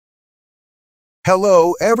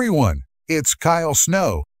Hello everyone, it's Kyle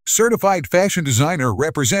Snow, certified fashion designer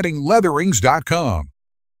representing Leatherings.com.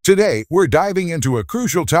 Today we're diving into a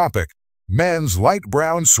crucial topic, men's light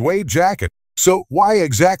brown suede jacket. So why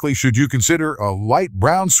exactly should you consider a light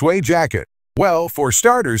brown suede jacket? Well, for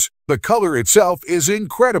starters, the color itself is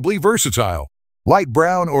incredibly versatile. Light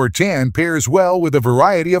brown or tan pairs well with a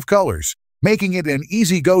variety of colors, making it an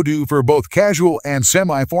easy go-to for both casual and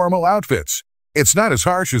semi-formal outfits. It's not as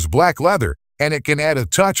harsh as black leather, and it can add a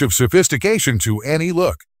touch of sophistication to any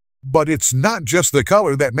look. But it's not just the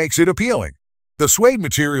color that makes it appealing. The suede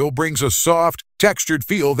material brings a soft, textured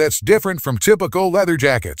feel that's different from typical leather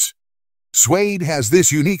jackets. Suede has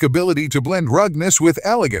this unique ability to blend ruggedness with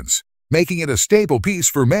elegance, making it a staple piece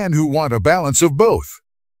for men who want a balance of both.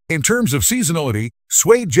 In terms of seasonality,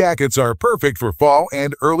 suede jackets are perfect for fall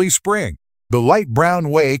and early spring. The light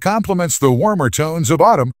brown way complements the warmer tones of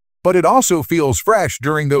autumn, but it also feels fresh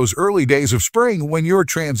during those early days of spring when you're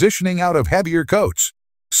transitioning out of heavier coats.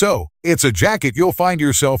 So, it's a jacket you'll find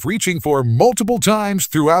yourself reaching for multiple times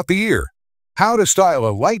throughout the year. How to style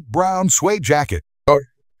a light brown suede jacket.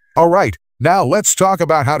 Alright, now let's talk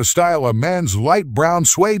about how to style a men's light brown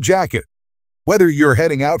suede jacket. Whether you're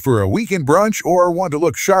heading out for a weekend brunch or want to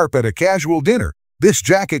look sharp at a casual dinner, this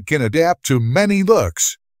jacket can adapt to many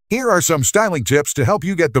looks. Here are some styling tips to help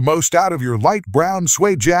you get the most out of your light brown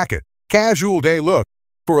suede jacket. Casual day look.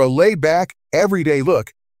 For a laid-back, everyday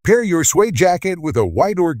look, pair your suede jacket with a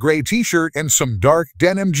white or gray t-shirt and some dark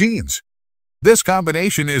denim jeans. This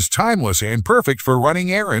combination is timeless and perfect for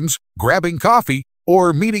running errands, grabbing coffee,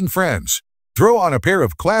 or meeting friends. Throw on a pair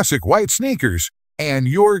of classic white sneakers, and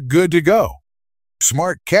you're good to go.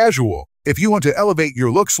 Smart casual. If you want to elevate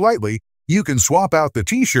your look slightly, you can swap out the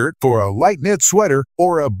t-shirt for a light knit sweater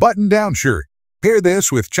or a button-down shirt. Pair this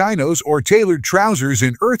with chinos or tailored trousers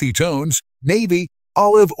in earthy tones. Navy,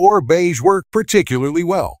 olive, or beige work particularly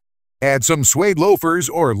well. Add some suede loafers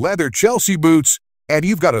or leather Chelsea boots, and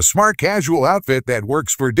you've got a smart casual outfit that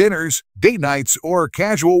works for dinners, date nights, or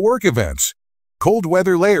casual work events. Cold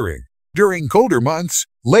weather layering. During colder months,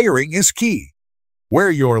 layering is key. Wear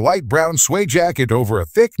your light brown suede jacket over a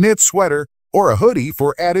thick knit sweater or a hoodie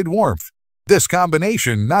for added warmth. This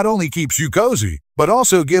combination not only keeps you cozy, but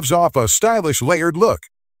also gives off a stylish layered look.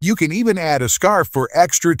 You can even add a scarf for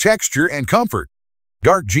extra texture and comfort.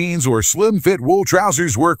 Dark jeans or slim-fit wool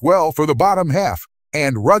trousers work well for the bottom half,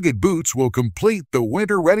 and rugged boots will complete the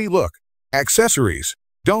winter-ready look. Accessories.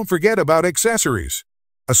 Don't forget about accessories.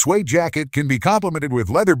 A suede jacket can be complemented with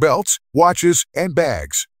leather belts, watches, and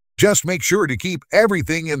bags. Just make sure to keep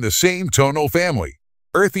everything in the same tonal family.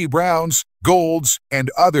 Earthy browns, golds,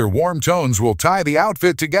 and other warm tones will tie the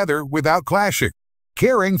outfit together without clashing.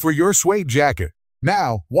 Caring for your suede jacket.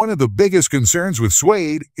 Now, one of the biggest concerns with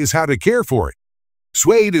suede is how to care for it.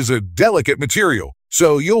 Suede is a delicate material,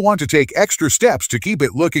 so you'll want to take extra steps to keep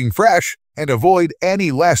it looking fresh and avoid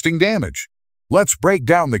any lasting damage. Let's break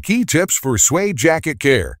down the key tips for suede jacket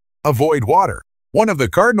care. Avoid water. One of the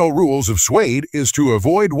cardinal rules of suede is to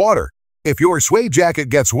avoid water. If your suede jacket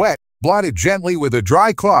gets wet, blot it gently with a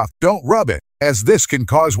dry cloth. Don't rub it, as this can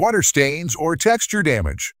cause water stains or texture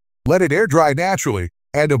damage. Let it air dry naturally,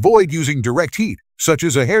 and avoid using direct heat, such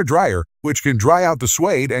as a hair dryer, which can dry out the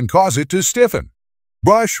suede and cause it to stiffen.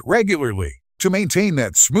 Brush regularly. To maintain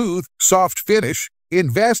that smooth, soft finish,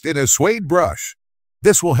 invest in a suede brush.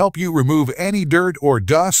 This will help you remove any dirt or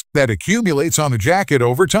dust that accumulates on the jacket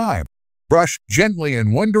over time. Brush gently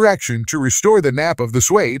in one direction to restore the nap of the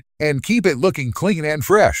suede and keep it looking clean and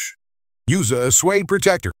fresh. Use a suede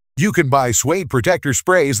protector. You can buy suede protector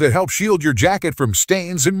sprays that help shield your jacket from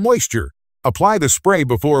stains and moisture. Apply the spray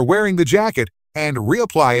before wearing the jacket and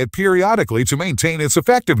reapply it periodically to maintain its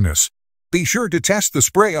effectiveness. Be sure to test the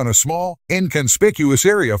spray on a small, inconspicuous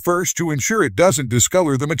area first to ensure it doesn't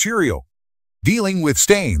discolor the material. Dealing with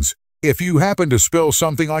stains. If you happen to spill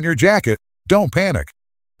something on your jacket, don't panic.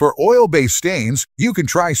 For oil-based stains, you can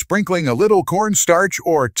try sprinkling a little cornstarch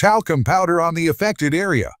or talcum powder on the affected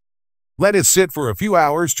area. Let it sit for a few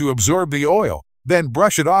hours to absorb the oil, then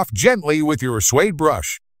brush it off gently with your suede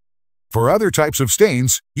brush. For other types of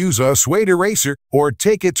stains, use a suede eraser or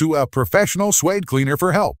take it to a professional suede cleaner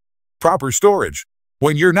for help. Proper storage.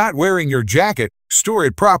 When you're not wearing your jacket, store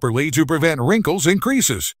it properly to prevent wrinkles and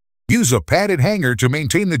creases. Use a padded hanger to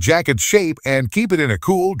maintain the jacket's shape and keep it in a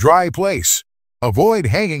cool, dry place. Avoid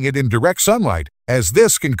hanging it in direct sunlight, as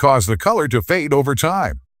this can cause the color to fade over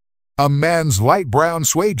time. A men's light brown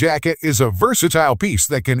suede jacket is a versatile piece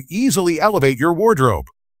that can easily elevate your wardrobe.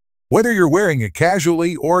 Whether you're wearing it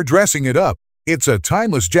casually or dressing it up, it's a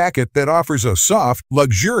timeless jacket that offers a soft,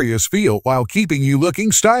 luxurious feel while keeping you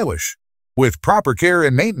looking stylish. With proper care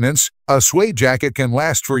and maintenance, a suede jacket can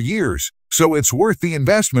last for years, so it's worth the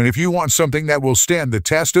investment if you want something that will stand the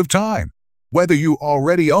test of time. Whether you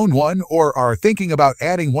already own one or are thinking about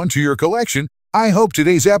adding one to your collection, I hope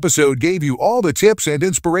today's episode gave you all the tips and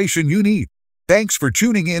inspiration you need. Thanks for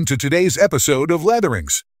tuning in to today's episode of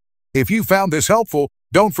Leatherings. If you found this helpful,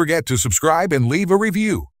 don't forget to subscribe and leave a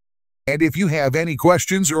review. And if you have any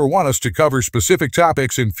questions or want us to cover specific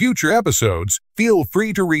topics in future episodes, feel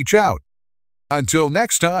free to reach out. Until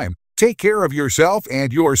next time, take care of yourself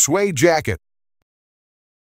and your suede jacket.